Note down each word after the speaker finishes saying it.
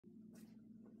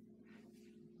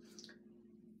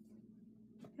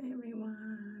Hey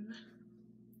everyone,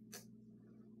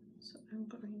 so I'm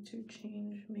going to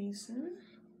change Mason.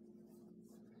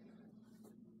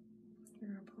 Here,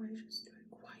 I'll probably just do it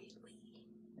quietly.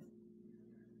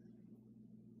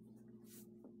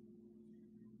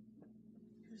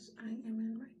 Because I am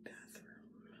in my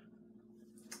bathroom.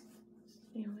 It's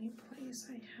the only place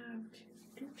I have to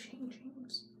do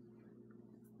changings.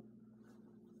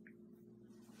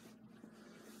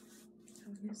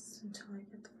 I guess until I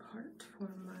get the part for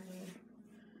my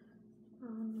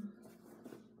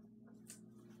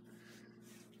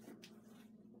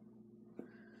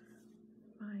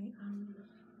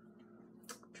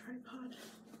tripod.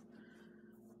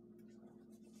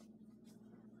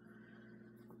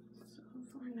 So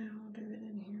for now, I'll do it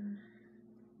in here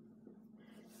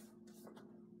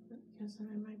because I'm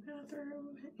in my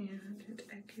bathroom and it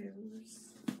echoes.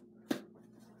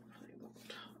 Probably won't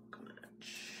talk much.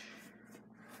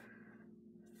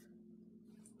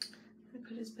 I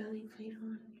put his belly plate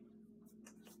on.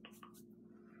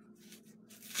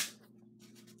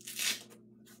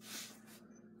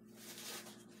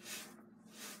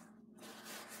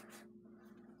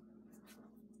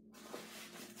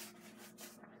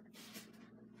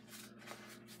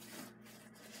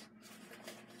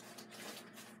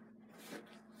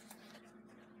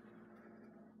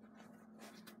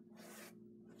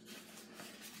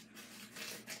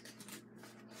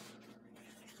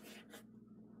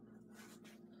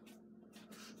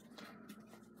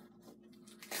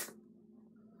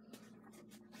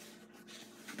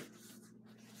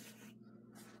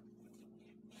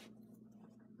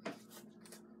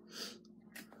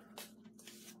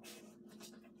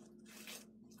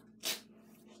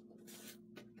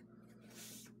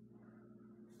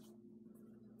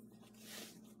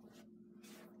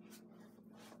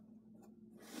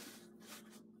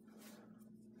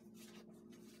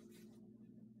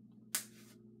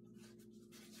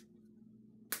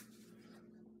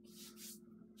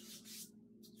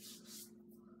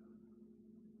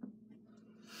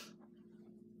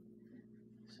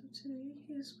 Today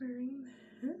he is wearing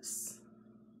this.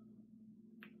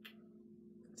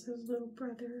 It's his little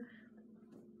brother.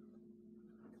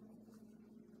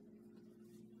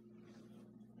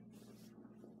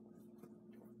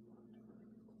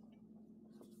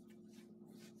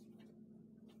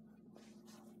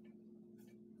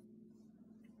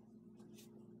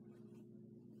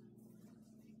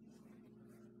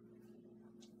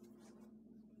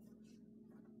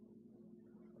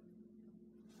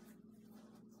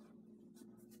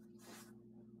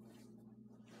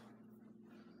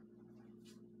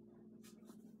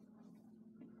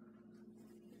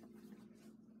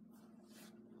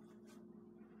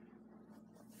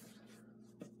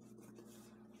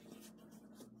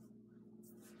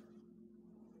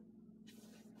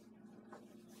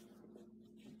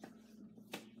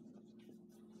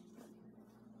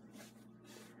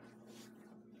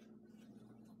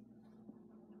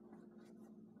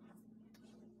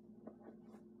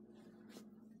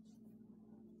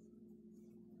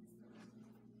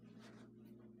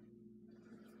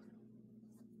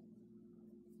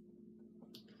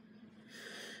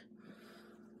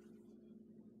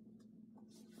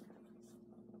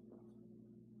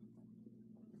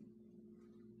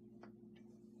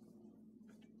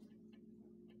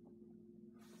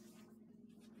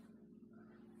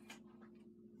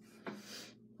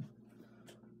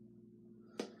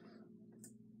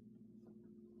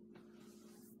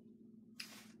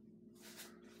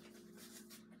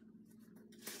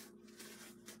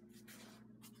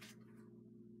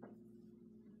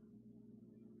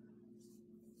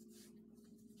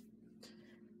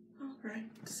 Alright,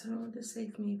 so to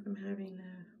save me from having to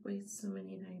waste so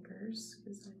many diapers,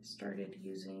 because I started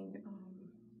using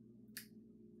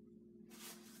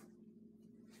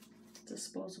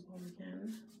disposable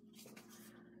again,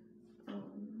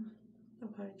 I'll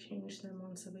probably change them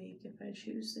once a week. If I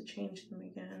choose to change them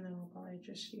again, then I'll probably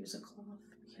just use a cloth,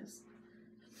 because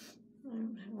I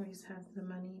don't always have the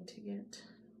money to get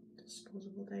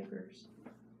disposable diapers.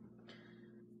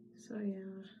 So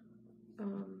yeah,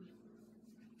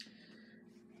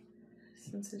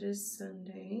 since it is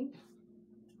Sunday,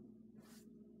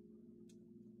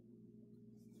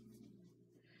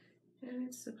 and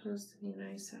it's supposed to be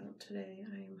nice out today,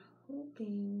 I am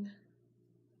hoping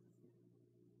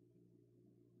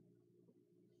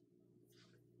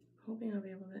I'll be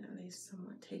able to at least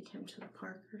somewhat take him to the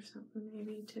park or something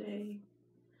maybe today.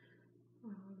 I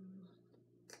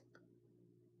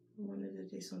wanted to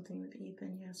do something with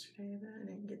Ethan yesterday, but I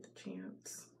didn't get the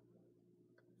chance.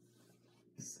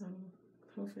 So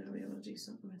hopefully I'll be able to do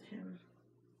something with him.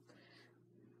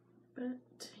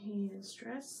 But he is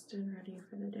dressed and ready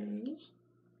for the day.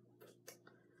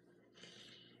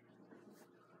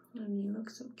 And you look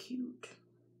so cute.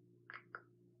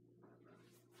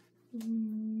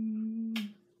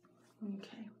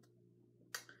 Okay.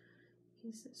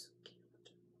 He's so cute.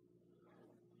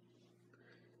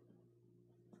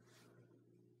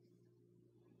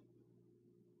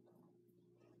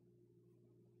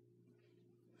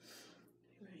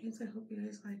 Anyways, I hope you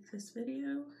guys like this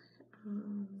video.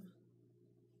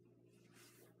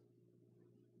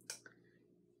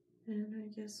 And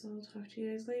I guess I'll talk to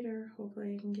you guys later.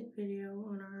 Hopefully I can get video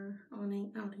on our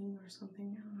outing or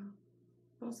something. I don't know.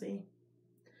 We'll see.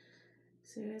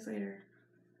 See you guys later.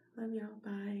 Love y'all.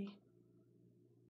 Bye.